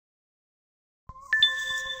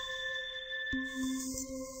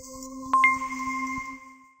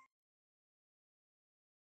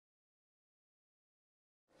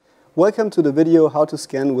Welcome to the video how to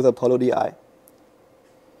scan with Apollo DI.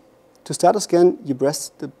 To start a scan, you press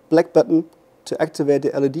the black button to activate the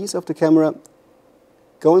LEDs of the camera,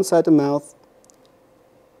 go inside the mouth,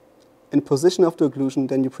 in position of the occlusion,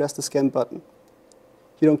 then you press the scan button.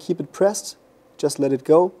 You don't keep it pressed, just let it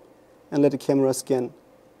go and let the camera scan.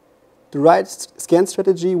 The right scan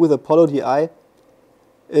strategy with Apollo DI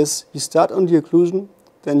is you start on the occlusion,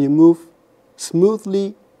 then you move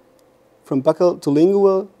smoothly from buccal to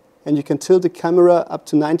lingual, and you can tilt the camera up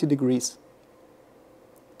to 90 degrees.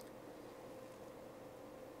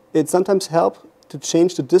 It sometimes helps to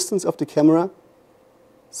change the distance of the camera,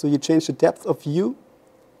 so you change the depth of view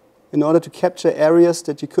in order to capture areas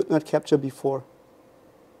that you could not capture before.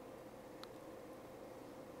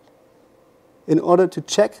 In order to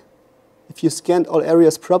check if you scanned all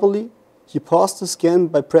areas properly, you pause the scan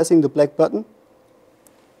by pressing the black button,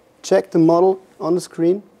 check the model on the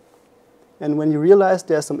screen, and when you realize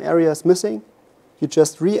there are some areas missing, you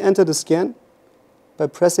just re-enter the scan by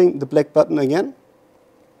pressing the black button again.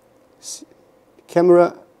 The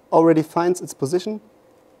camera already finds its position,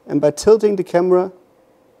 and by tilting the camera,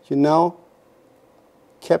 you now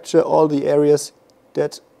capture all the areas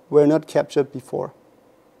that were not captured before.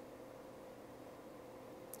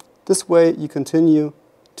 This way you continue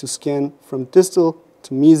to scan from distal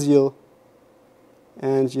to mesial,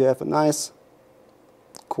 and you have a nice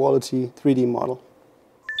quality 3D model.